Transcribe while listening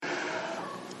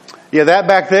Yeah, that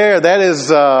back there, that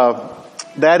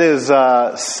is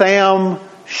Sam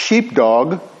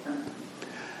Sheepdog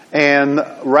and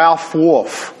Ralph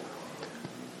Wolf,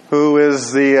 who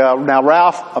is now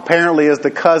Ralph apparently is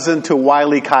the cousin to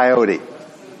Wile E. Coyote.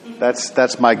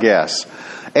 That's my guess.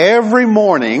 Every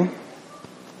morning,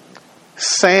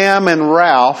 Sam and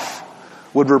Ralph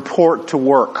would report to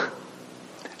work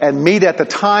and meet at the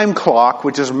time clock,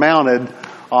 which is mounted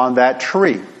on that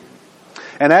tree.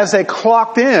 And as they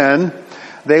clocked in,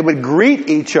 they would greet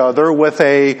each other with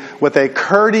a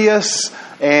courteous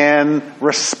and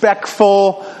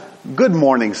respectful, "Good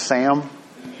morning, Sam,"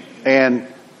 and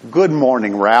 "Good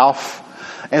morning, Ralph."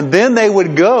 And then they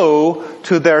would go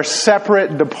to their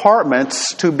separate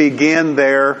departments to begin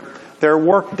their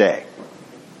work day.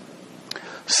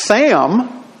 Sam,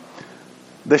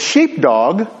 the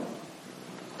sheepdog,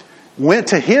 went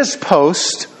to his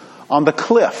post on the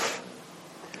cliff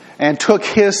and took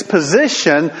his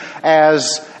position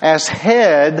as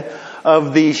head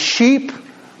of the sheep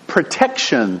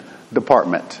protection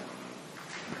department.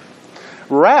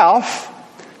 Ralph,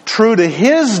 true to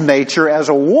his nature as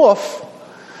a wolf,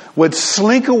 would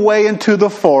slink away into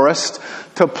the forest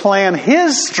to plan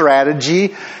his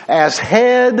strategy as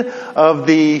head of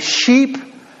the sheep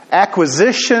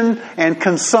acquisition and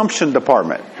consumption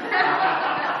department.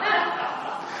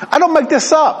 I don't make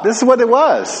this up. This is what it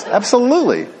was.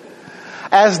 Absolutely.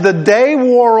 As the day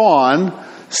wore on,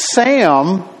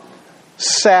 Sam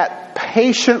sat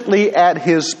patiently at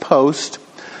his post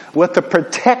with a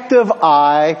protective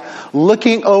eye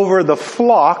looking over the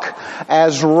flock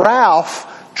as Ralph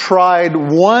tried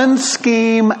one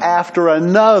scheme after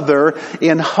another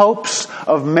in hopes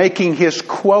of making his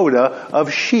quota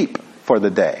of sheep for the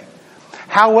day.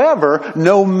 However,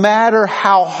 no matter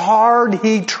how hard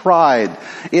he tried,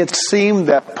 it seemed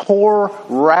that poor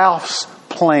Ralph's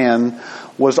plan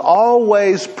was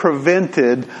always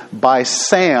prevented by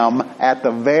Sam at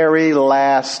the very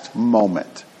last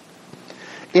moment.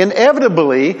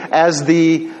 Inevitably, as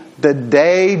the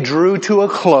day drew to a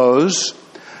close,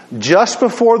 just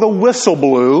before the whistle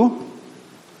blew,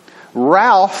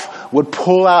 Ralph would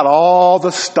pull out all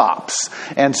the stops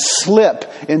and slip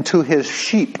into his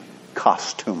sheep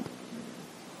costume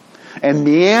and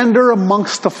meander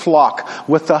amongst the flock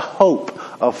with the hope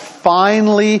of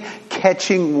finally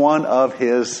catching one of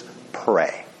his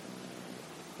prey.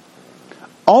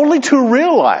 Only to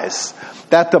realize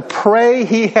that the prey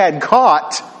he had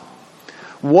caught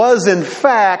was in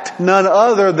fact none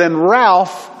other than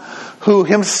Ralph, who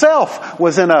himself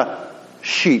was in a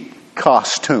sheep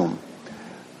costume,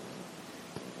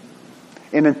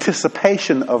 in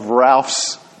anticipation of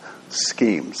Ralph's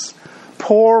schemes.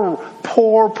 Poor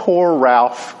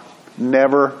Ralph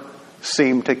never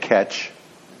seemed to catch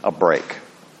a break.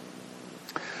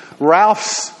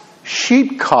 Ralph's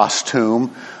sheep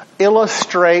costume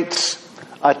illustrates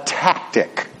a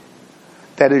tactic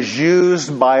that is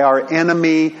used by our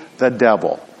enemy, the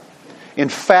devil. In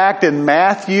fact, in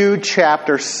Matthew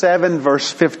chapter 7,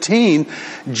 verse 15,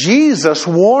 Jesus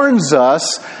warns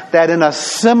us that in a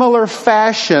similar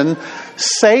fashion,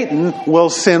 Satan will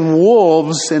send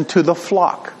wolves into the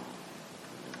flock.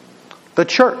 The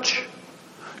church,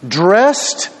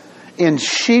 dressed in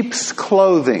sheep's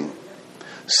clothing,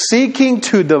 seeking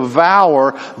to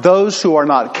devour those who are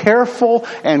not careful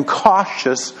and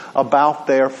cautious about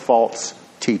their false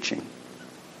teaching.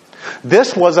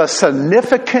 This was a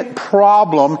significant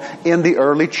problem in the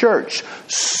early church.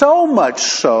 So much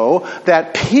so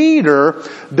that Peter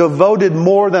devoted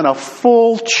more than a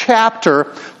full chapter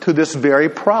to this very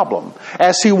problem,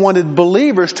 as he wanted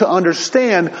believers to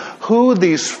understand who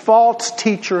these false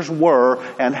teachers were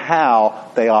and how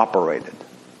they operated.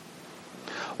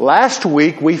 Last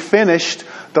week we finished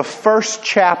the first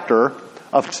chapter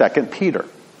of 2 Peter,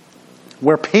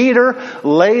 where Peter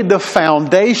laid the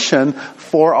foundation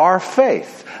for our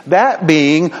faith, that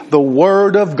being the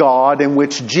Word of God, in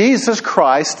which Jesus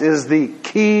Christ is the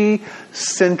key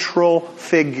central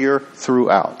figure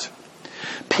throughout.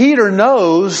 Peter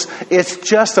knows it's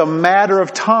just a matter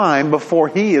of time before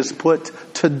he is put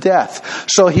to death.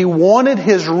 So he wanted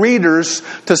his readers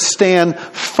to stand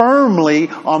firmly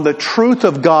on the truth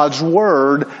of God's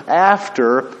Word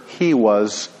after he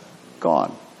was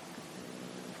gone.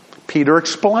 Peter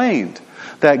explained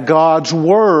that God's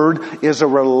Word is a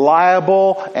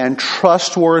reliable and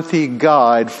trustworthy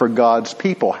guide for God's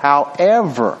people.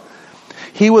 However,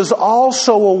 he was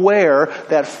also aware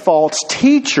that false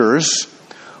teachers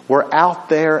were out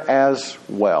there as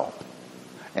well,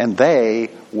 and they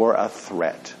were a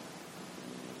threat.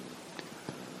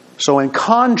 So in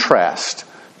contrast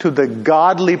to the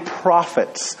godly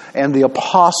prophets and the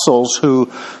apostles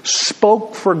who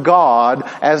spoke for God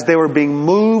as they were being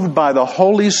moved by the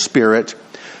Holy Spirit,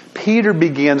 Peter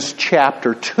begins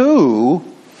chapter 2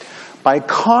 by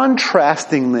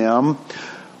contrasting them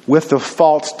with the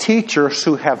false teachers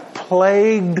who have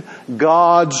plagued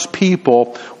God's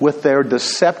people with their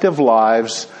deceptive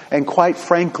lives and, quite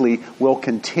frankly, will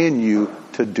continue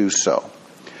to do so.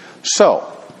 So,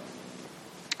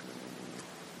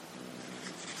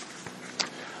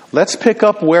 let's pick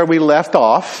up where we left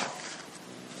off.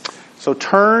 So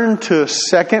turn to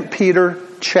 2 Peter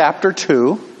chapter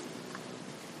 2.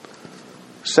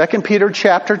 2 Peter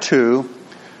chapter 2,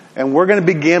 and we're going to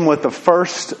begin with the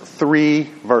first 3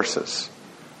 verses.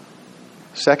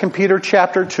 2 Peter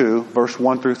chapter 2, verse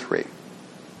 1 through 3.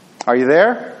 Are you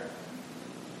there?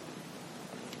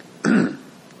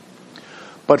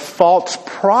 But false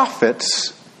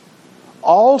prophets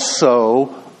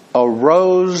also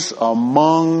arose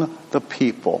among the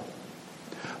people,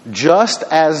 just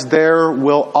as there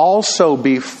will also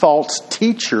be false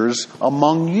teachers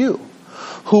among you,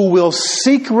 who will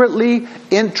secretly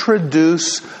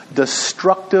introduce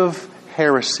destructive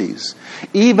heresies,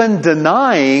 even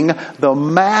denying the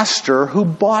master who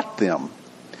bought them,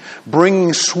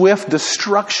 bringing swift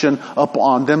destruction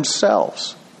upon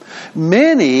themselves.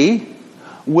 Many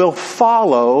will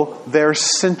follow their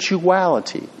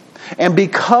sensuality, and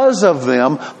because of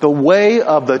them, the way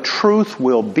of the truth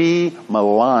will be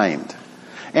maligned.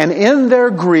 And in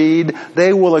their greed,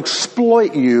 they will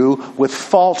exploit you with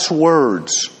false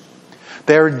words.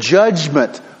 Their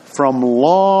judgment from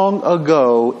long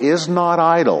ago is not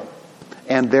idle,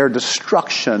 and their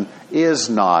destruction is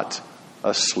not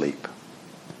asleep.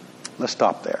 Let's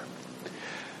stop there.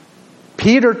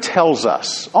 Peter tells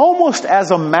us, almost as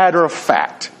a matter of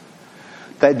fact,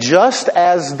 that just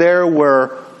as there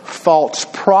were false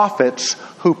prophets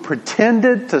who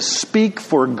pretended to speak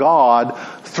for God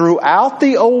throughout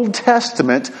the Old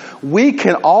Testament, we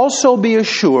can also be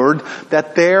assured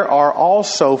that there are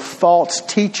also false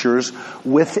teachers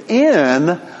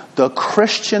within the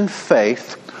Christian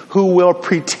faith who will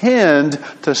pretend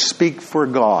to speak for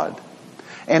God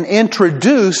and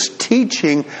introduce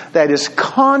teaching that is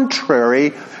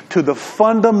contrary to the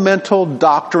fundamental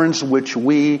doctrines which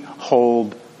we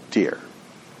hold dear.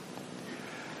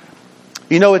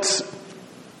 You know,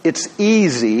 it's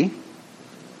easy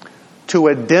to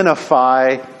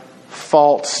identify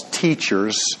false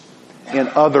teachers in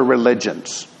other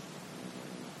religions.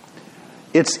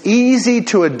 It's easy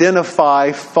to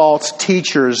identify false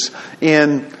teachers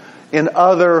in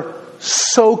other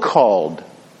so-called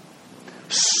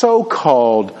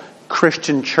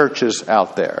Christian churches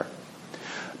out there.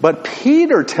 But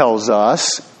Peter tells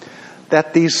us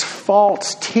that these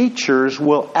false teachers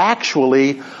will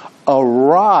actually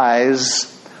arise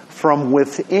from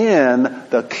within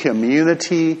the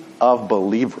community of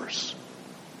believers.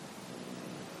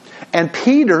 And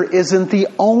Peter isn't the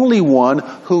only one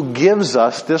who gives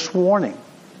us this warning.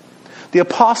 The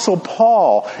Apostle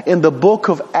Paul, in the book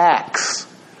of Acts,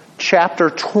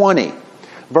 chapter 20,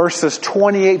 verses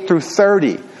 28 through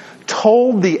 30,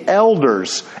 told the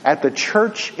elders at the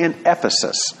church in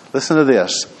Ephesus, listen to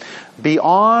this, "Be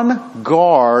on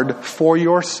guard for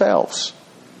yourselves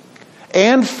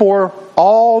and for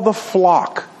all the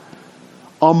flock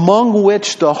among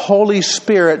which the Holy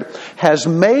Spirit has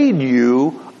made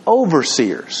you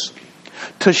overseers,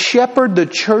 to shepherd the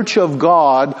church of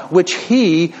God which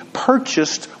He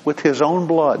purchased with His own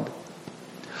blood.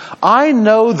 I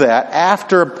know that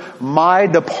after my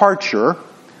departure,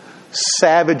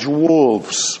 savage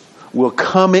wolves will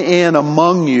come in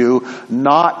among you,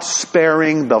 not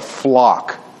sparing the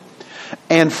flock.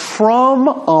 And from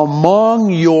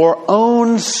among your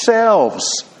own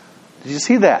selves," did you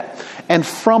see that? "And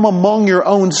from among your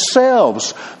own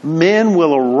selves, men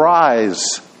will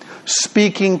arise,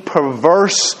 speaking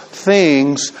perverse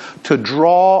things to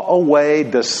draw away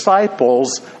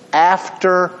disciples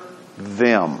after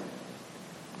them."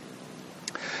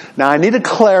 Now, I need to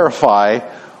clarify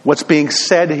what's being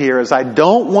said here, as I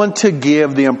don't want to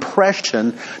give the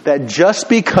impression that just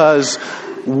because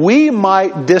we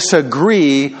might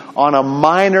disagree on a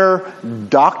minor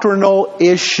doctrinal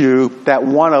issue that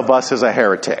one of us is a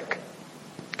heretic.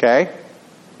 Okay?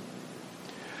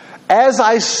 As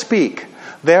I speak,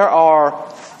 there are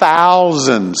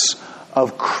thousands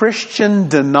of Christian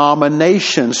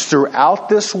denominations throughout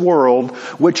this world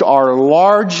which are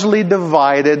largely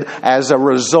divided as a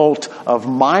result of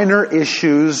minor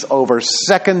issues over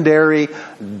secondary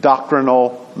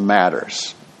doctrinal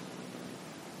matters.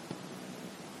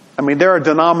 I mean, there are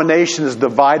denominations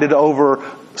divided over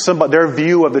their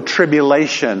view of the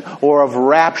tribulation or of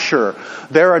rapture.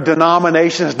 There are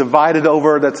denominations divided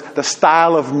over the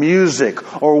style of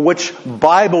music or which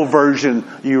Bible version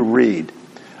you read.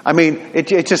 I mean,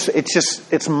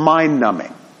 it's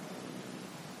mind-numbing.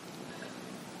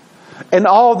 And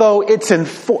although it's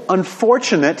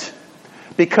unfortunate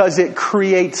because it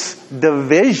creates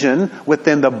division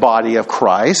within the body of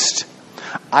Christ,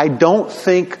 I don't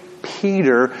think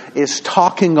Peter is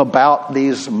talking about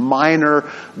these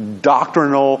minor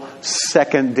doctrinal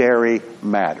secondary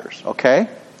matters, okay?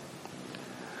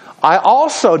 I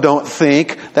also don't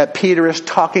think that Peter is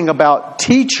talking about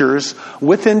teachers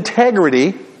with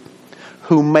integrity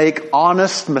who make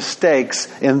honest mistakes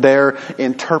in their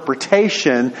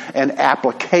interpretation and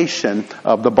application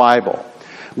of the Bible.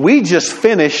 We just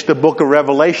finished the book of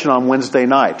Revelation on Wednesday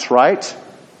nights, right?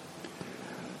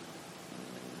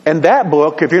 And that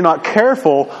book, if you're not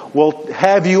careful, will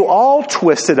have you all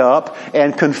twisted up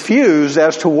and confused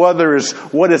as to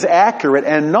what is accurate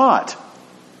and not.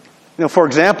 You know, for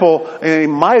example,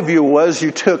 my view was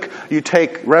you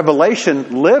take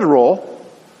Revelation literal,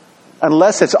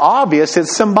 unless it's obvious,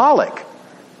 it's symbolic.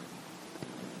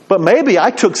 But maybe I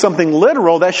took something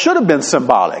literal that should have been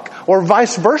symbolic, or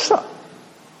vice versa.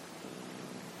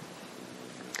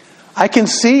 I can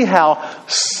see how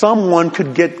someone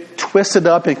could get twisted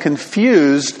up and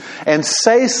confused and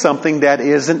say something that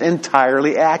isn't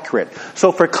entirely accurate.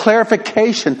 So for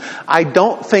clarification, I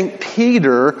don't think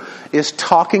Peter is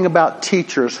talking about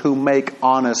teachers who make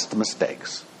honest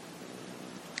mistakes.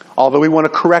 Although we want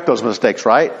to correct those mistakes,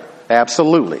 right?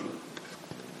 Absolutely.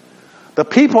 The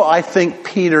people I think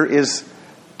Peter is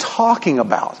talking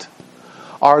about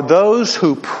are those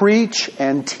who preach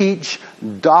and teach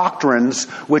doctrines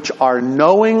which are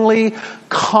knowingly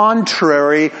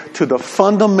contrary to the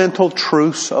fundamental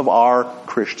truths of our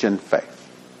Christian faith.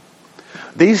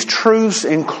 These truths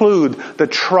include the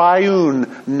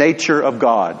triune nature of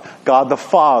God, God the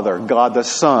Father, God the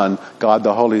Son, God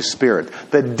the Holy Spirit,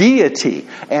 the deity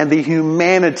and the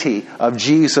humanity of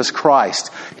Jesus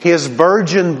Christ, His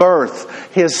virgin birth,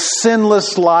 His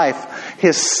sinless life,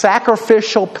 His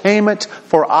sacrificial payment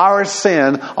for our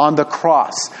sin on the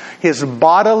cross, His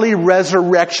bodily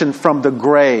resurrection from the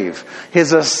grave,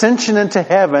 His ascension into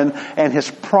heaven, and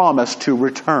His promise to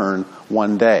return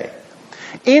one day.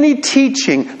 Any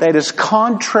teaching that is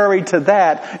contrary to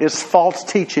that is false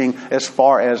teaching as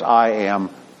far as I am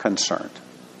concerned.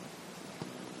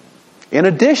 In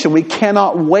addition, we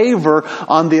cannot waver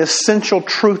on the essential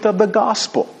truth of the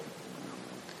gospel.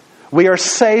 We are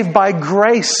saved by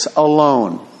grace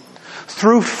alone,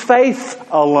 through faith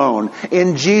alone,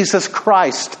 in Jesus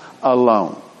Christ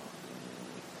alone.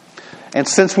 And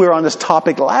since we were on this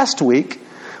topic last week,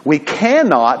 we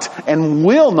cannot and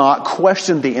will not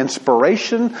question the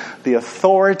inspiration, the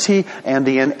authority, and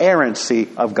the inerrancy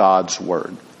of God's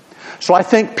Word. So I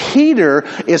think Peter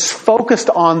is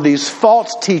focused on these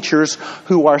false teachers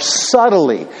who are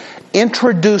subtly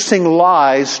introducing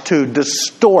lies to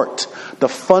distort the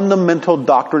fundamental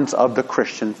doctrines of the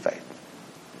Christian faith.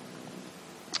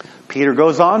 Peter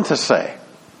goes on to say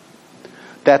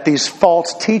that these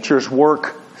false teachers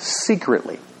work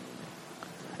secretly.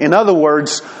 In other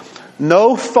words,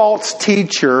 no false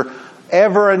teacher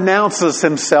ever announces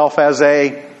himself as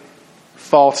a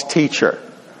false teacher.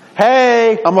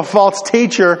 Hey, I'm a false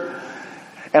teacher,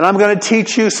 and I'm going to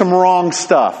teach you some wrong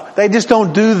stuff. They just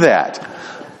don't do that.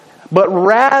 But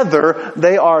rather,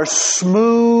 they are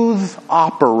smooth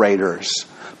operators,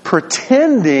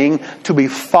 pretending to be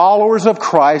followers of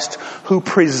Christ who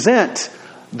present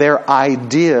their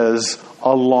ideas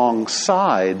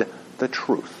alongside the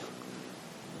truth.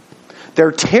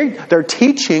 Their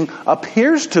teaching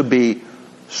appears to be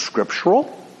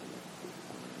scriptural.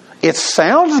 It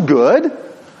sounds good.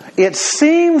 It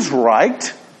seems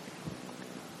right.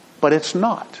 But it's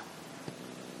not.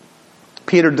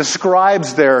 Peter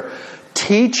describes their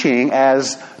teaching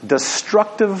as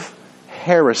destructive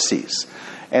heresies.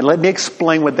 And let me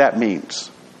explain what that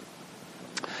means.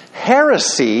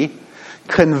 Heresy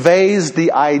conveys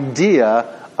the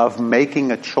idea of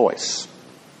making a choice.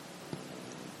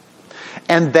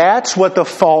 And that's what the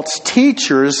false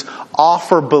teachers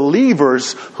offer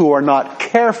believers who are not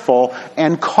careful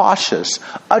and cautious.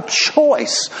 A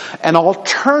choice, an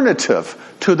alternative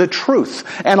to the truth.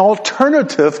 An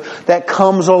alternative that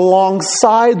comes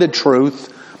alongside the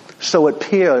truth so it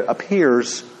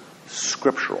appears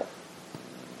scriptural.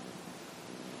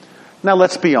 Now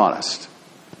let's be honest.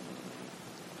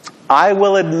 I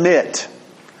will admit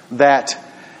that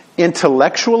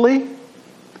intellectually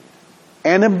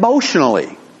and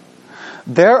emotionally,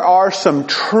 There are some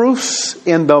truths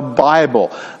in the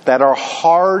Bible that are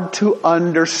hard to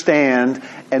understand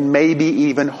and maybe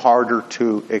even harder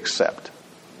to accept.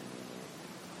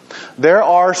 There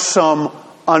are some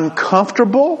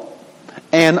uncomfortable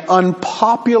and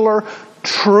unpopular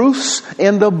truths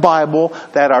in the Bible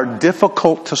that are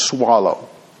difficult to swallow.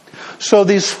 So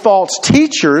these false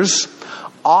teachers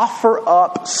offer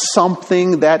up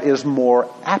something that is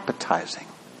more appetizing,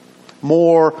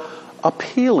 more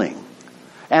appealing,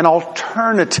 an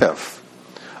alternative,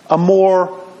 a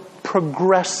more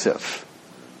progressive,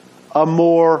 a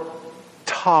more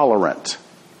tolerant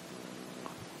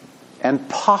and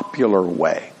popular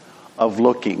way of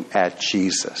looking at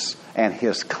Jesus and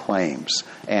His claims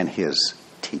and His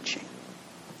teaching.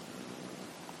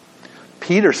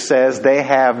 Peter says they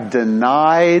have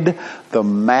denied the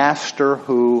master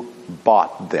who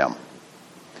bought them,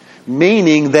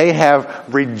 meaning they have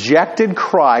rejected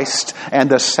Christ and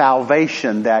the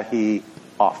salvation that He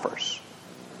offers.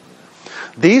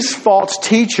 These false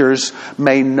teachers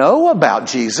may know about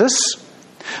Jesus,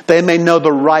 they may know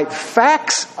the right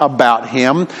facts about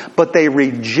Him, but they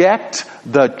reject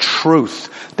the truth.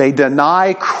 They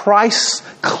deny Christ's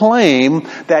claim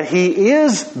that He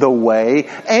is the way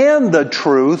and the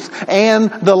truth and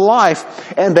the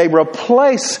life. And they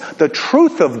replace the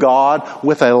truth of God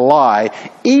with a lie,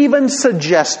 even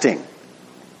suggesting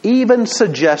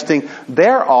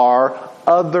there are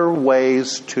other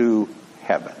ways to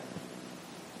heaven.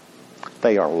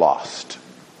 They are lost.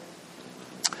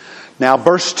 Now,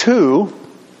 verse 2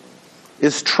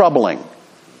 is troubling.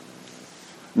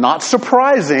 Not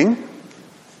surprising,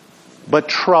 but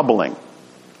troubling.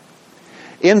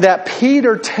 In that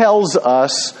Peter tells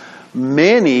us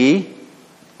many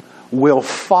will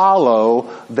follow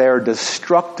their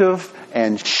destructive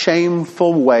and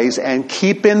shameful ways. And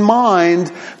keep in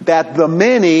mind that the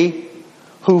many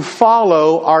who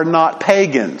follow are not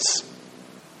pagans.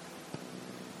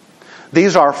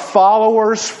 These are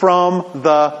followers from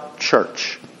the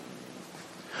church.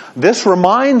 This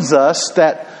reminds us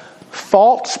that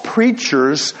false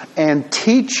preachers and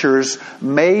teachers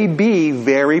may be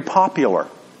very popular.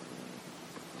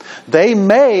 They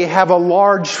may have a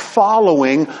large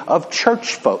following of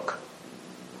church folk.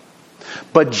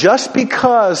 But just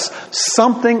because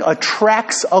something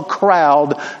attracts a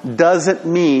crowd doesn't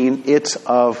mean it's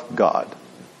of God.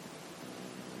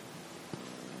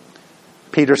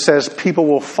 Peter says people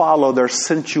will follow their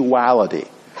sensuality,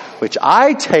 which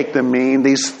I take to mean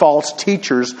these false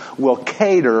teachers will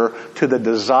cater to the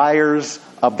desires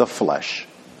of the flesh.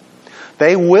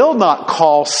 They will not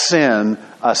call sin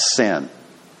a sin.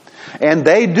 And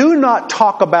they do not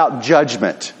talk about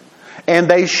judgment. And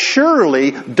they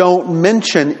surely don't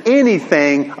mention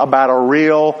anything about a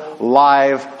real,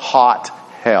 live, hot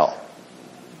hell.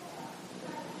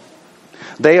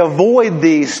 They avoid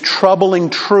these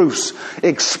troubling truths,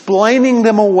 explaining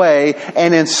them away,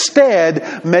 and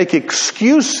instead make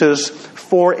excuses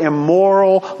for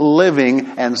immoral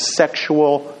living and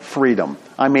sexual freedom.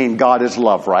 I mean, God is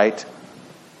love, right?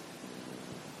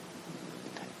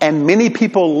 And many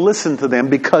people listen to them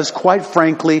because, quite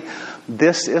frankly,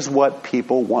 this is what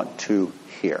people want to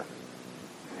hear.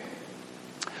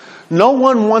 No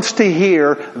one wants to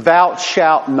hear, "Thou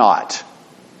shalt not."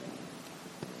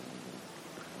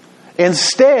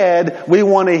 Instead, we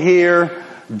want to hear,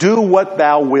 "Do what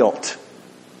thou wilt."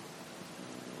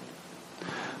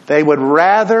 They would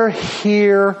rather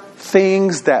hear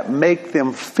things that make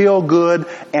them feel good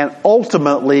and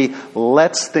ultimately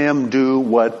lets them do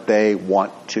what they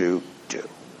want to do.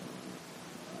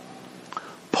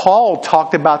 Paul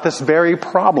talked about this very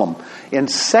problem in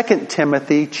 2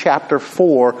 Timothy chapter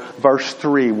 4, verse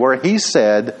 3, where he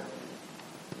said,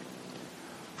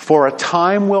 "For a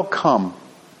time will come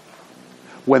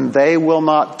when they will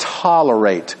not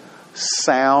tolerate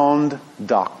sound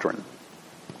doctrine,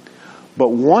 but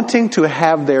wanting to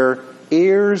have their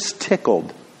ears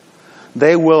tickled,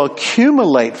 they will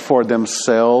accumulate for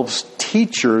themselves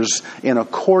teachers in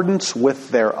accordance with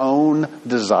their own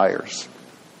desires.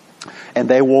 And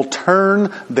they will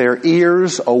turn their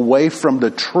ears away from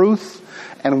the truth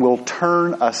and will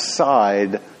turn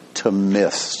aside to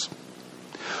myths."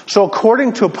 So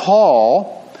according to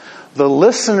Paul, the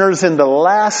listeners in the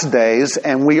last days,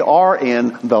 and we are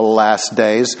in the last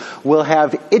days, will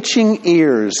have itching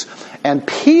ears. And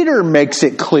Peter makes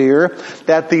it clear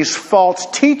that these false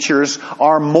teachers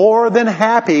are more than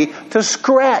happy to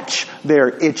scratch their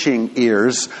itching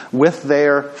ears with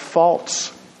their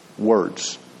false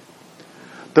words.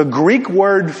 The Greek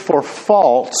word for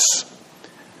false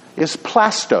is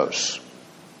plastos.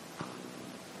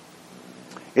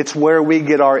 It's where we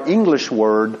get our English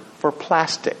word for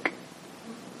plastic.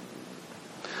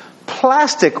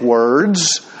 plastic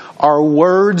words are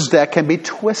words that can be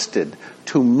twisted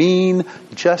to mean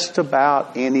just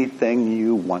about anything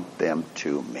you want them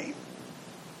to mean.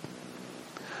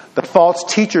 The false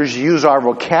teachers use our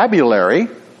vocabulary.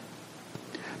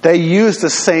 They use the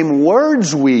same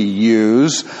words we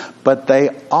use, but they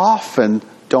often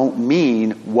don't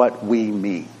mean what we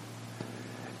mean.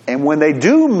 And when they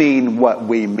do mean what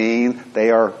we mean, they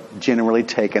are generally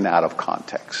taken out of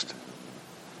context.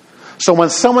 So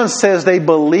when someone says they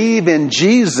believe in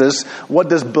Jesus, what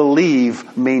does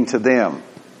believe mean to them?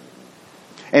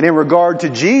 And in regard to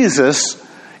Jesus,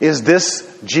 is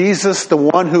this Jesus the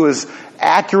one who is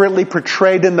accurately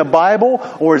portrayed in the Bible,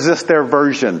 or is this their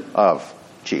version of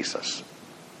Jesus?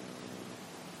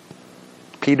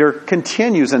 Peter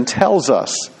continues and tells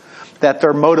us that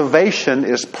their motivation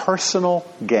is personal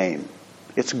gain.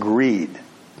 It's greed.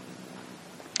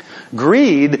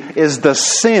 Greed is the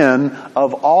sin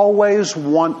of always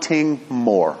wanting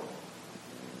more.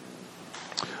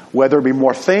 Whether it be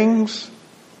more things,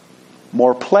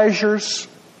 more pleasures,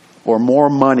 or more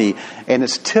money. And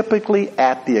it's typically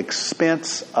at the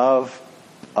expense of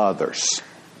others.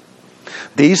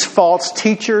 These false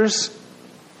teachers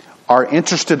are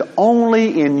interested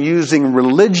only in using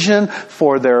religion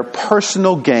for their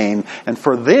personal gain. And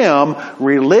for them,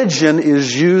 religion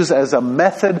is used as a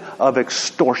method of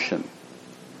extortion.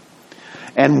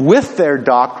 And with their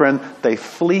doctrine, they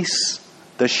fleece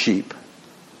the sheep.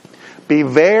 Be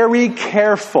very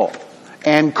careful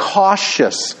and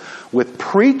cautious with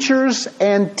preachers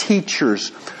and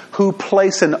teachers who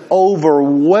place an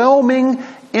overwhelming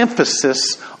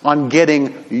emphasis on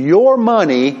getting your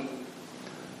money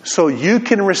so you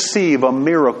can receive a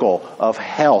miracle of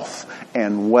health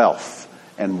and wealth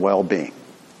and well-being.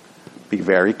 Be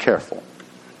very careful.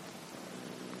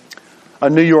 A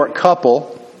New York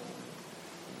couple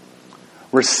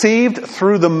received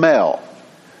through the mail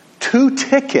 2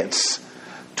 tickets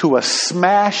to a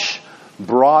smash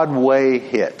Broadway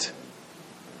hit.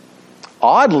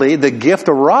 Oddly, the gift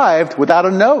arrived without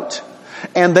a note,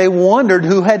 and they wondered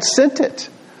who had sent it.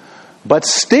 But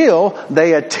still,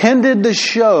 they attended the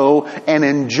show and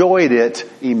enjoyed it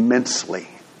immensely.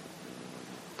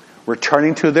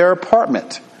 Returning to their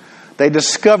apartment, they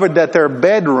discovered that their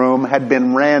bedroom had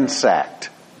been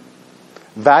ransacked.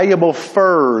 Valuable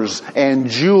furs and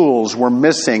jewels were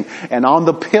missing, and on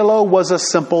the pillow was a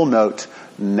simple note,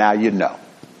 "Now you know."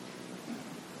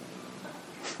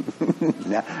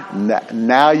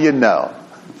 Now you know.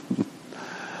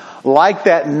 Like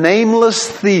that nameless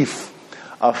thief,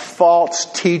 a false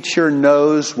teacher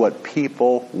knows what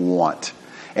people want,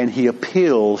 and he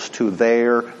appeals to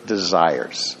their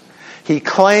desires. He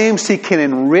claims he can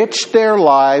enrich their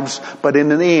lives, but in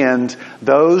the end,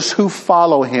 those who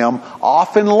follow him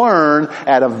often learn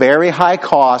at a very high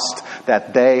cost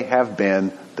that they have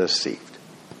been deceived.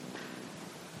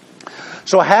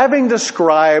 So having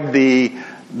described the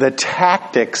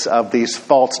tactics of these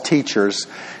false teachers,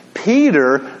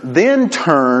 Peter then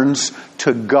turns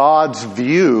to God's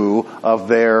view of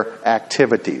their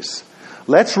activities.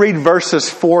 Let's read verses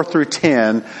 4 through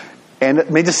 10. And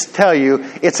let me just tell you,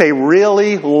 it's a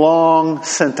really long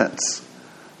sentence.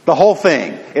 The whole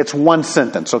thing, it's one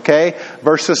sentence, okay?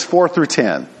 Verses 4 through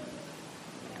 10.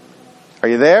 Are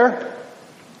you there?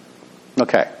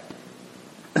 Okay.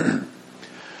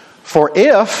 For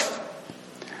if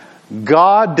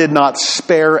God did not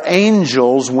spare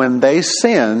angels when they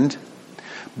sinned,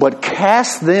 but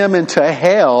cast them into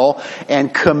hell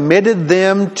and committed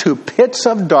them to pits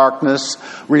of darkness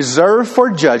reserved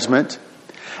for judgment,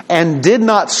 and did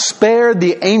not spare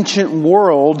the ancient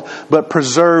world, but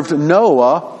preserved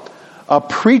Noah, a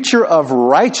preacher of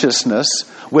righteousness,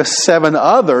 with 7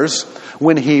 others,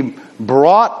 when he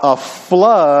brought a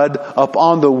flood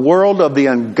upon the world of the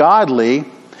ungodly,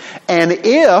 and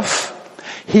if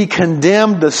he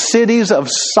condemned the cities of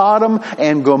Sodom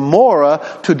and Gomorrah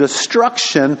to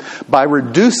destruction by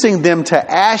reducing them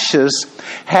to ashes,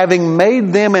 having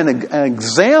made them an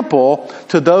example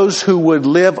to those who would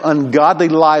live ungodly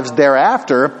lives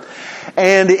thereafter.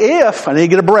 And if, I need to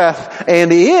get a breath,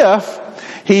 and if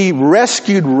he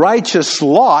rescued righteous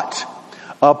Lot,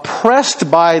 oppressed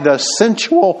by the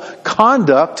sensual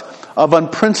conduct of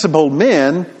unprincipled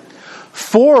men,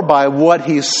 for by what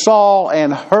he saw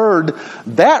and heard,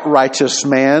 that righteous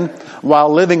man,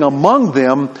 while living among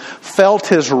them, felt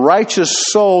his righteous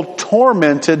soul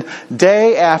tormented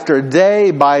day after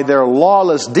day by their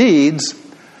lawless deeds,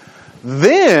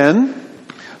 then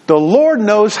the Lord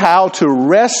knows how to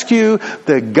rescue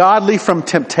the godly from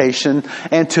temptation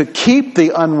and to keep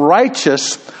the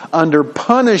unrighteous under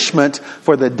punishment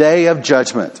for the day of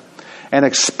judgment, and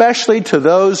especially to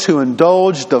those who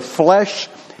indulge the flesh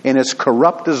in its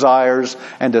corrupt desires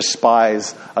and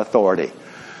despise authority.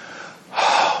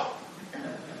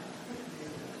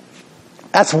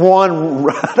 That's one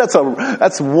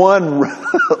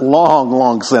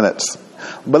long sentence.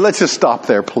 But let's just stop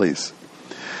there, please.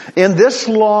 In this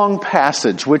long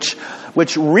passage, which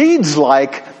reads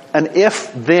like an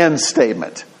if-then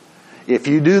statement. If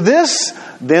you do this,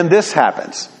 then this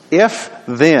happens. If,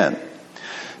 then.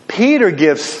 Peter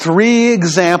gives 3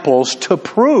 examples to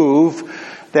prove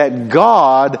that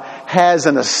God has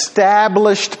an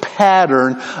established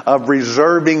pattern of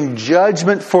reserving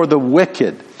judgment for the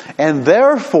wicked. And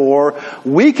therefore,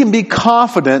 we can be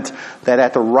confident that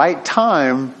at the right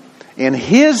time, in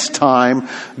His time,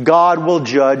 God will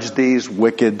judge these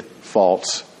wicked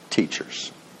false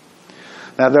teachers.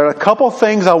 Now, there are a couple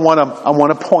things I want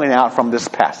to point out from this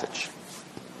passage.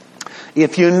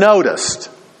 If you noticed,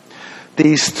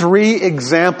 these 3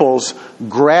 examples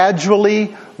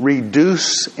gradually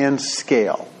reduce in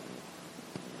scale.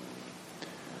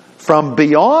 From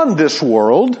beyond this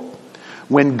world,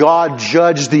 when God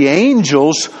judged the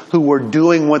angels who were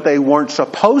doing what they weren't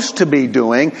supposed to be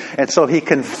doing, and so He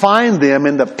confined them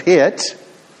in the pit.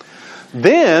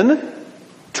 Then,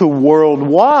 to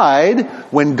worldwide,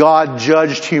 when God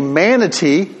judged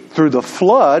humanity through the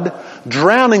flood,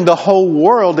 drowning the whole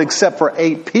world except for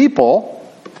 8 people.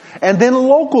 And then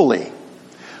locally,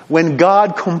 when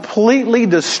God completely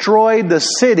destroyed the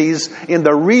cities in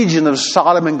the region of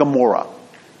Sodom and Gomorrah.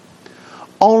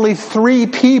 Only 3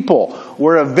 people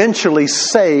were eventually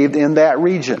saved in that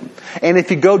region. And if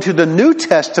you go to the New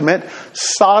Testament,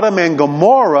 Sodom and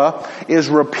Gomorrah is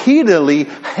repeatedly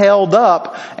held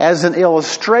up as an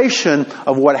illustration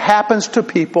of what happens to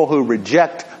people who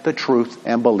reject the truth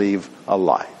and believe a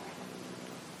lie.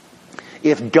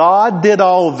 If God did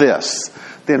all this,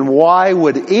 then why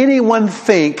would anyone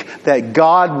think that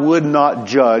God would not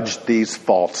judge these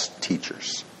false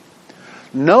teachers?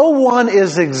 No one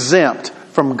is exempt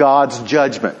from God's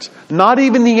judgment. Not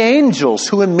even the angels,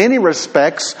 who in many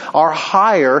respects are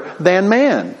higher than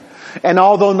man. And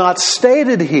although not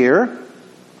stated here,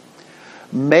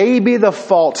 maybe the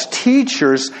false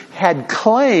teachers had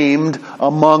claimed,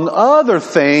 among other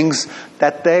things,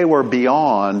 that they were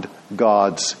beyond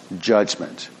God's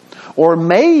judgment. Or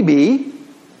maybe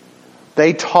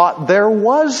they taught there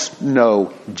was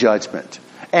no judgment,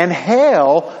 and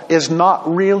hell is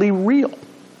not really real.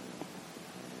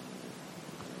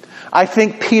 I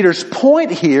think Peter's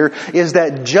point here is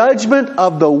that judgment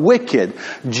of the wicked,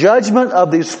 judgment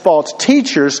of these false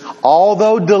teachers,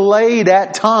 although delayed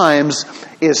at times,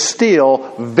 is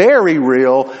still very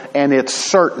real, and it's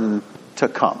certain to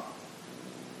come.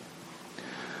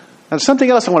 And something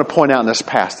else I want to point out in this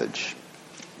passage.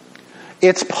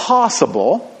 It's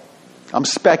possible, I'm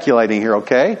speculating here,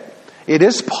 okay? It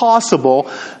is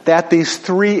possible that these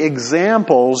 3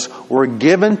 examples were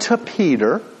given to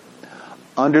Peter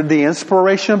under the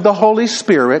inspiration of the Holy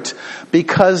Spirit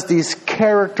because these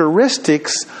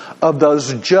characteristics of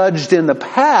those judged in the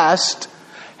past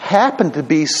happen to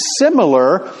be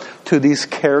similar to these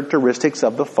characteristics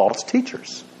of the false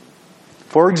teachers.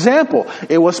 For example,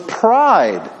 it was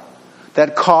pride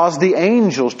that caused the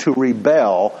angels to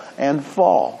rebel and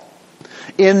fall.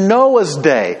 In Noah's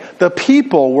day, the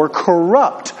people were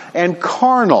corrupt and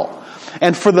carnal.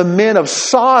 And for the men of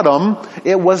Sodom,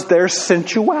 it was their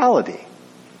sensuality,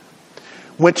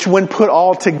 which when put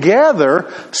all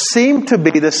together seem to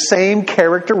be the same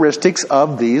characteristics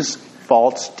of these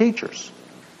false teachers.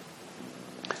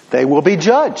 They will be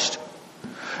judged.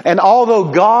 And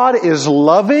although God is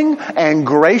loving and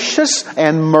gracious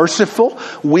and merciful,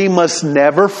 we must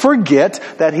never forget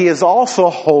that He is also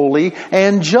holy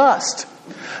and just.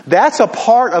 That's a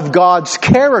part of God's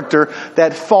character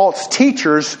that false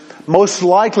teachers most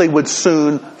likely would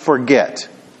soon forget.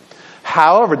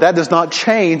 However, that does not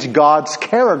change God's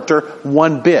character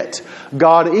one bit.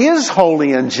 God is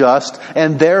holy and just,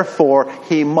 and therefore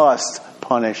He must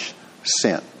punish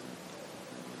sin.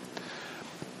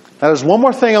 Now, there's one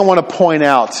more thing I want to point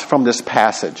out from this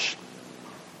passage.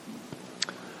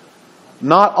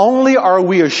 Not only are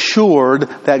we assured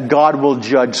that God will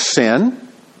judge sin,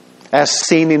 as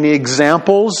seen in the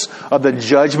examples of the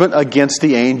judgment against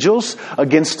the angels,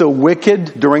 against the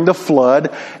wicked during the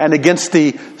flood, and against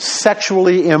the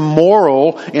sexually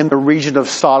immoral in the region of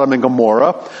Sodom and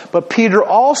Gomorrah, but Peter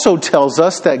also tells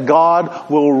us that God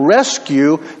will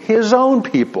rescue His own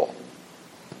people.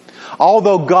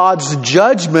 Although God's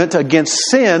judgment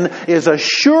against sin is a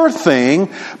sure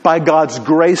thing, by God's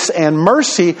grace and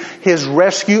mercy, His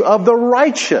rescue of the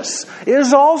righteous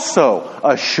is also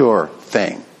a sure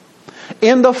thing.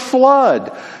 In the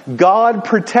flood, God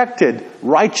protected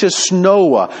righteous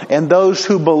Noah and those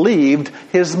who believed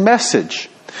his message.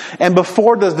 And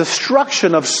before the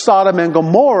destruction of Sodom and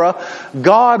Gomorrah,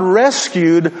 God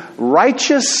rescued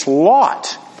righteous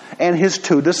Lot and his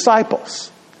two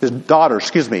daughters.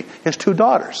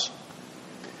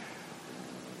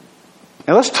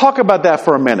 And let's talk about that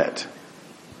for a minute,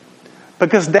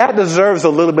 because that deserves a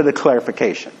little bit of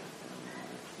clarification.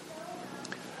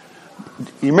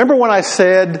 You remember when I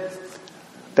said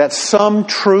that some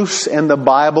truths in the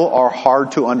Bible are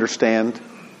hard to understand?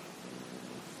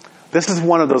 This is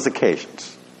one of those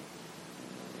occasions.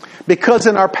 Because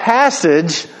in our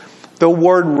passage, the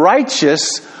word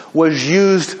righteous was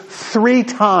used 3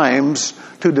 times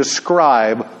to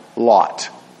describe Lot.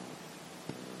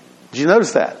 Did you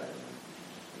notice that?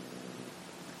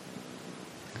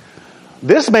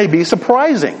 This may be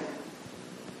surprising,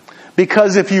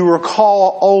 because if you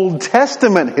recall Old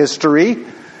Testament history,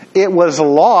 it was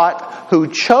Lot who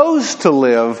chose to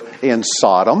live in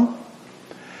Sodom,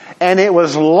 and it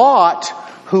was Lot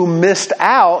who missed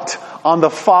out on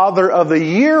the Father of the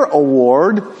Year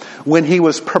award when he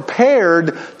was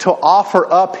prepared to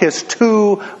offer up his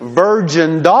 2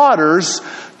 virgin daughters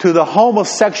to the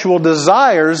homosexual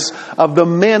desires of the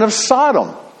men of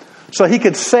Sodom, so he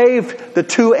could save the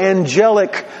 2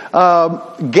 angelic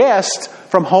guests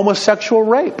from homosexual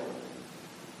rape.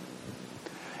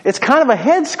 It's kind of a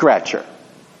head scratcher.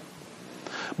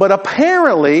 But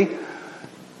apparently,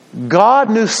 God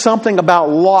knew something about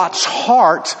Lot's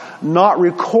heart not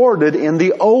recorded in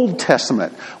the Old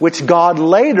Testament, which God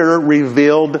later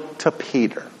revealed to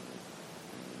Peter.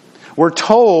 We're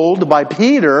told by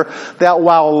Peter that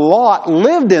while Lot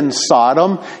lived in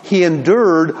Sodom, he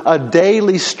endured a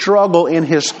daily struggle in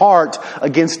his heart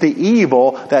against the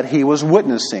evil that he was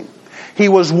witnessing. He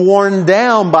was worn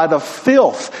down by the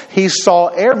filth he saw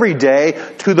every day,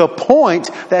 to the point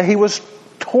that he was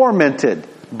tormented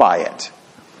by it.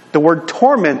 The word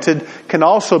tormented can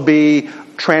also be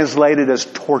translated as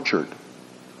tortured.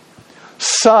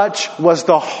 Such was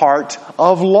the heart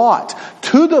of Lot,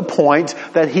 to the point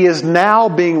that he is now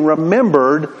being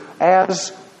remembered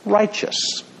as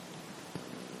righteous.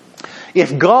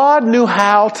 If God knew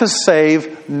how to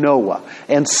save Noah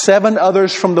and 7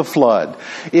 others from the flood,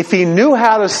 if he knew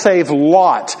how to save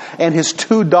Lot and his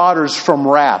 2 daughters from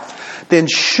wrath, then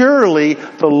surely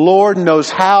the Lord knows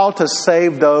how to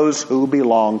save those who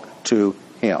belong to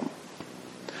him.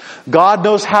 God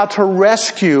knows how to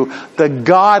rescue the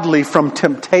godly from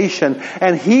temptation,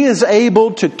 and he is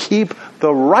able to keep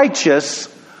the righteous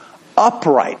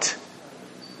upright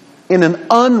in an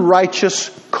unrighteous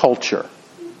culture.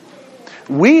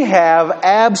 We have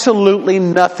absolutely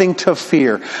nothing to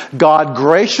fear. God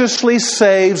graciously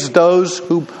saves those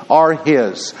who are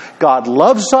his. God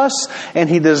loves us, and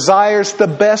he desires the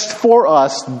best for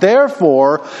us.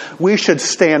 Therefore, we should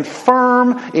stand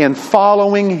firm in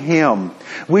following him.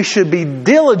 We should be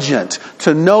diligent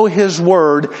to know his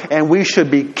word, and we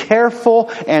should be careful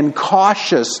and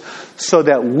cautious so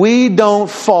that we don't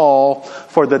fall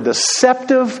for the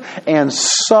deceptive and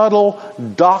subtle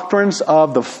doctrines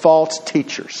of the false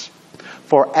teachers.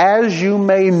 For as you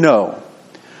may know,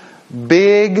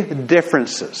 big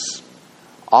differences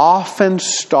often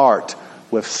start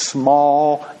with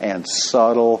small and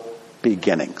subtle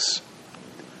beginnings.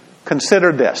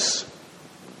 Consider this.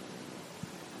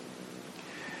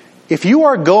 If you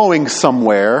are going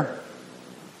somewhere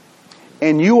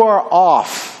and you're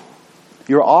off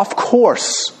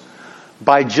course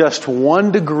by just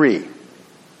 1 degree,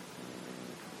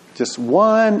 just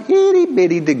 1 itty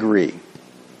bitty degree,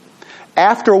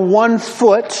 after 1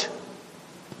 foot,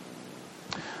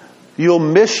 you'll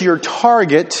miss your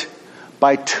target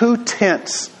by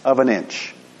 0.2 of an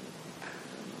inch.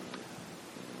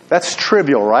 That's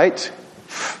trivial, right?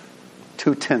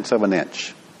 0.2 of an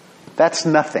inch. That's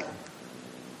nothing.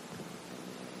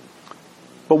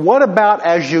 But what about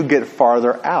as you get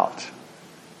farther out?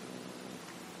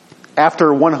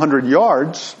 After 100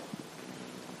 yards,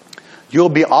 you'll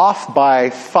be off by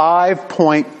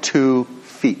 5.2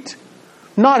 feet.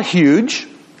 Not huge,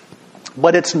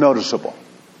 but it's noticeable.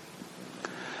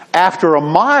 After a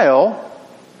mile,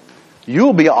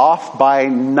 you'll be off by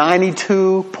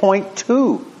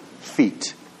 92.2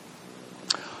 feet.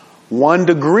 1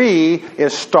 degree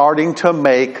is starting to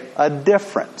make a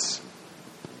difference.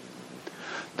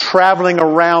 Traveling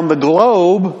around the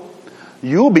globe,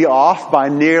 you'll be off by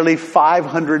nearly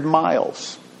 500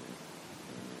 miles.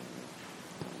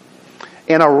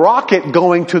 In a rocket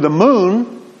going to the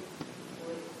moon,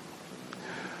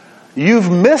 you've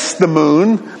missed the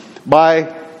moon by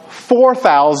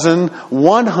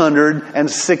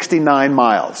 4,169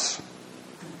 miles.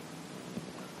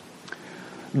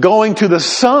 Going to the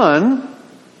sun,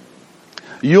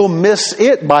 you'll miss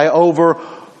it by over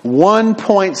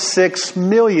 1.6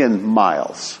 million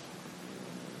miles.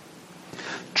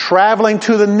 Traveling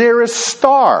to the nearest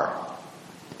star,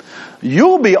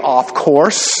 you'll be off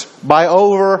course by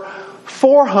over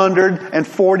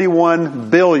 441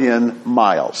 billion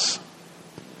miles.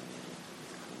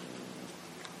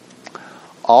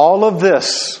 All of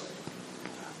this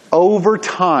over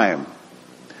time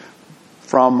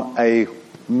from a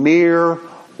mere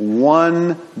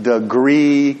 1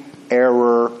 degree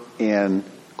error in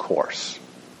course.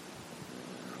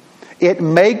 It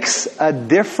makes a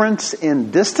difference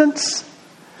in distance,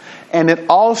 and it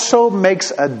also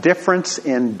makes a difference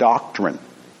in doctrine.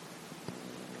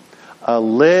 A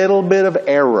little bit of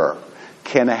error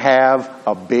can have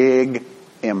a big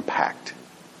impact.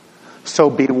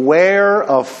 So beware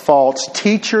of false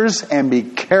teachers and be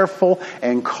careful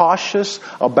and cautious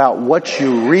about what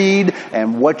you read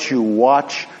and what you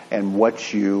watch and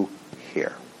what you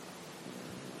hear.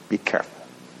 Be careful.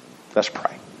 Let's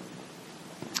pray.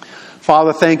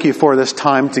 Father, thank you for this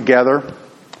time together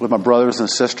with my brothers and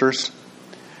sisters.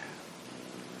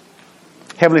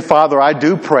 Heavenly Father, I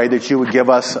do pray that you would give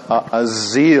us a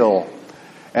zeal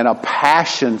and a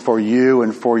passion for you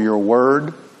and for your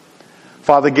word.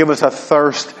 Father, give us a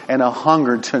thirst and a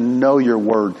hunger to know your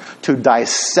word, to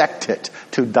dissect it,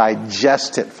 to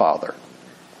digest it, Father.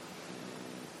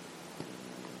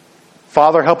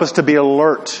 Father, help us to be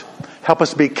alert. Help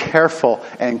us be careful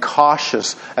and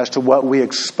cautious as to what we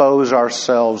expose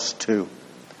ourselves to.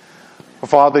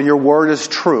 Father, your word is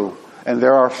true, and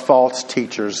there are false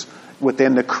teachers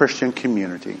within the Christian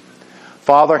community.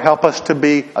 Father, help us to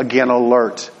be, again,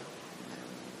 alert.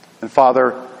 And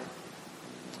Father,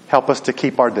 help us to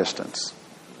keep our distance.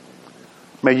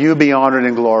 May you be honored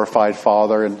and glorified,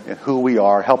 Father, in who we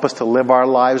are. Help us to live our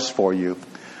lives for you.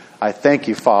 I thank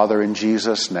you, Father, in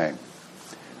Jesus' name.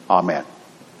 Amen.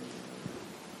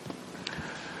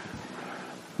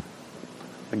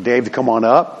 Dave, come on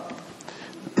up.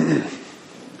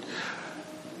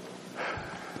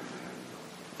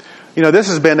 You know, this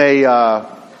has been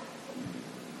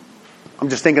I'm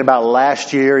just thinking about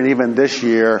last year and even this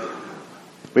year.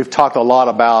 We've talked a lot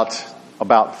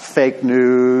about fake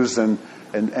news and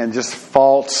just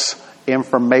false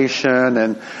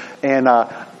information and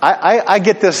I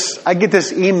get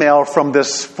this email from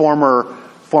this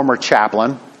former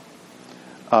chaplain,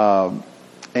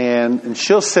 and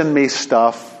she'll send me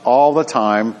stuff all the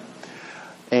time,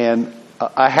 and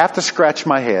I have to scratch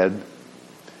my head.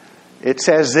 It's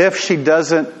as if she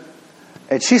doesn't,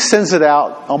 and she sends it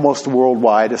out almost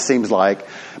worldwide, it seems like,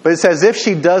 but it's as if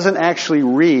she doesn't actually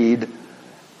read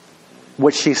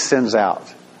what she sends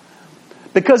out.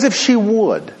 Because if she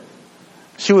would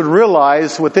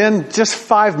realize within just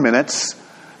 5 minutes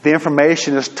the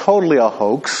information is totally a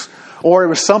hoax, or it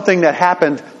was something that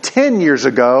happened 10 years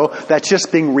ago that's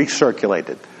just being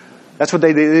recirculated. That's what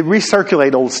they do. They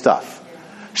recirculate old stuff.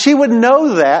 She would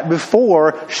know that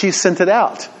before she sent it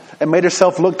out and made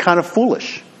herself look kind of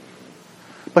foolish.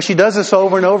 But she does this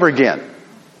over and over again.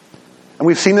 And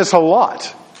we've seen this a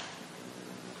lot.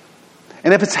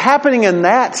 And if it's happening in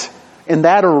that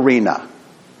arena,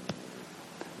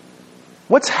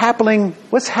 what's happening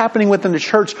within the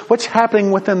church? What's happening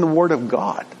within the Word of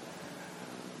God?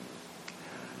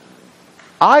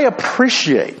 I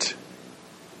appreciate,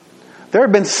 there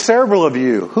have been several of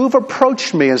you who've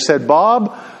approached me and said,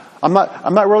 Bob, I'm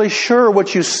not really sure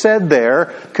what you said there.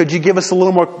 Could you give me a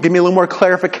little more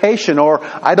clarification? Or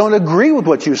I don't agree with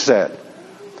what you said.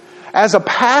 As a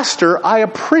pastor, I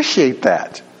appreciate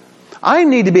that. I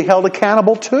need to be held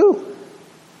accountable too.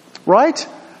 Right?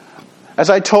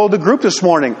 As I told the group this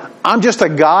morning, I'm just a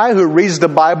guy who reads the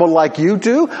Bible like you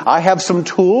do. I have some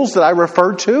tools that I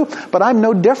refer to, but I'm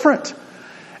no different.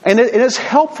 And it is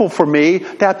helpful for me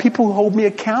to have people who hold me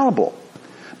accountable.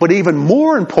 But even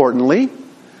more importantly,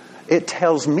 it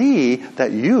tells me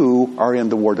that you are in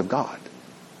the Word of God.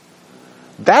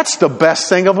 That's the best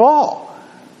thing of all.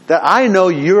 That I know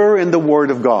you're in the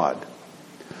Word of God.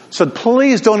 So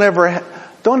please don't ever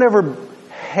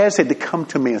hesitate to come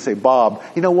to me and say, Bob,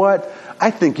 you know what? I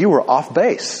think you were off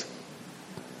base.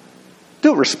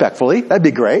 Do it respectfully. That'd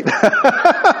be great.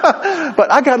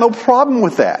 But I got no problem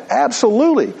with that.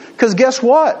 Absolutely. Because guess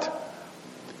what?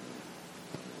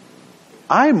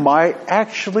 I might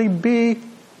actually be,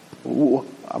 I'm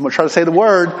going to try to say the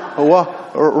word,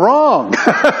 wrong.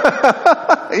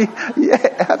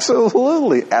 Yeah,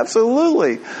 absolutely.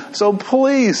 Absolutely. So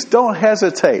please don't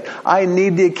hesitate. I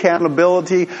need the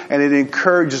accountability, and it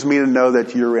encourages me to know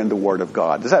that you're in the Word of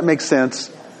God. Does that make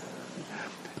sense?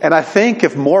 And I think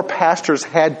if more pastors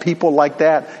had people like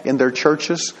that in their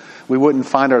churches, we wouldn't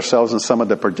find ourselves in some of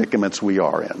the predicaments we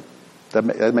are in.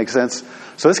 That makes sense?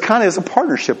 So this kind of is a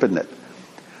partnership, isn't it?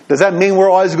 Does that mean we're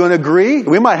always going to agree?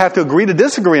 We might have to agree to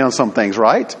disagree on some things,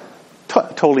 right?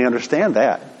 Totally understand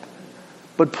that.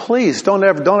 But please, don't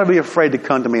ever be afraid to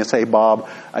come to me and say, Bob,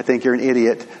 I think you're an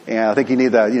idiot, and I think you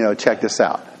need to, check this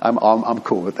out. I'm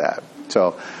cool with that.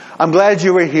 So I'm glad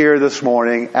you were here this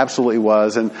morning. Absolutely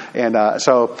was. And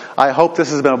so I hope this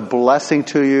has been a blessing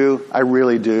to you. I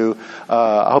really do.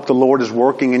 I hope the Lord is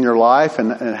working in your life,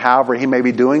 and however He may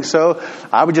be doing so,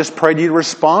 I would just pray you to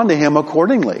respond to Him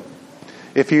accordingly.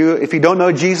 If you don't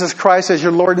know Jesus Christ as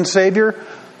your Lord and Savior,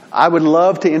 I would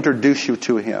love to introduce you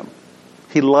to Him.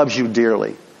 He loves you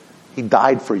dearly. He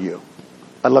died for you.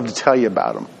 I'd love to tell you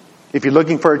about Him. If you're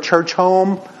looking for a church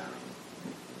home,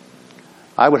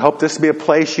 I would hope this would be a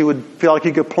place you would feel like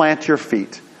you could plant your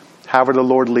feet, however the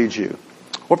Lord leads you.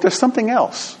 Or if there's something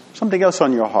else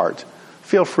on your heart,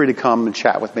 feel free to come and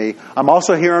chat with me. I'm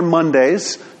also here on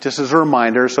Mondays, just as a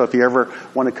reminder, so if you ever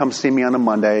want to come see me on a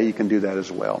Monday, you can do that as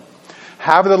well.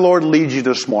 However the Lord leads you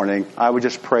this morning, I would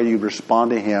just pray you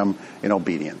respond to Him in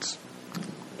obedience.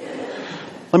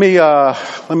 Let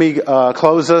me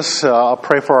close this. I'll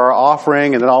pray for our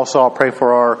offering, and then also I'll pray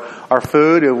for our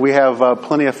food. We have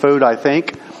plenty of food, I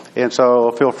think, and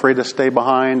so feel free to stay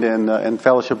behind and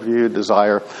fellowship if you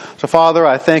desire. So, Father,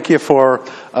 I thank you for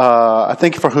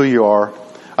who you are.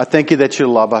 I thank you that you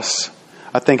love us.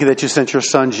 I thank you that you sent your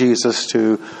Son Jesus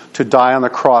to die on the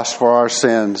cross for our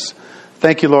sins.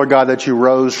 Thank you, Lord God, that you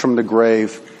rose from the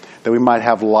grave, that we might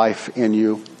have life in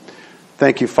you.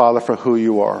 Thank you, Father, for who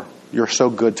you are. You're so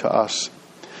good to us.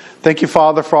 Thank you,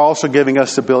 Father, for also giving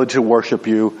us the ability to worship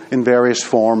you in various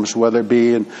forms, whether it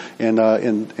be in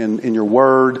your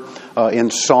word, in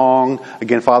song.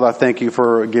 Again, Father, I thank you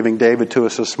for giving David to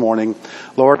us this morning.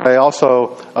 Lord, I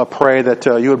also pray that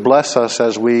you would bless us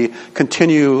as we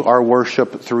continue our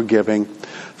worship through giving.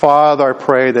 Father, I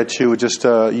pray that you would just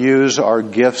use our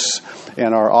gifts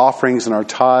and our offerings and our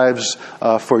tithes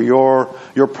for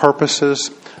your purposes,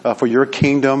 for your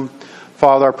kingdom.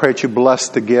 Father, I pray that you bless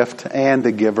the gift and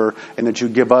the giver, and that you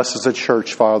give us as a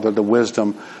church, Father, the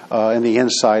wisdom and the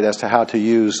insight as to how to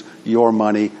use your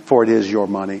money, for it is your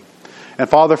money. And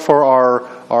Father, for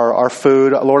our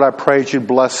food, Lord, I pray that you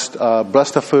bless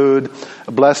the food,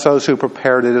 bless those who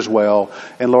prepared it as well.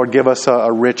 And Lord, give us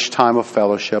a rich time of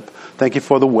fellowship. Thank you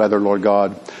for the weather, Lord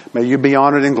God. May you be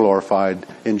honored and glorified.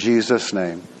 In Jesus'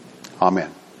 name,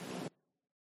 amen.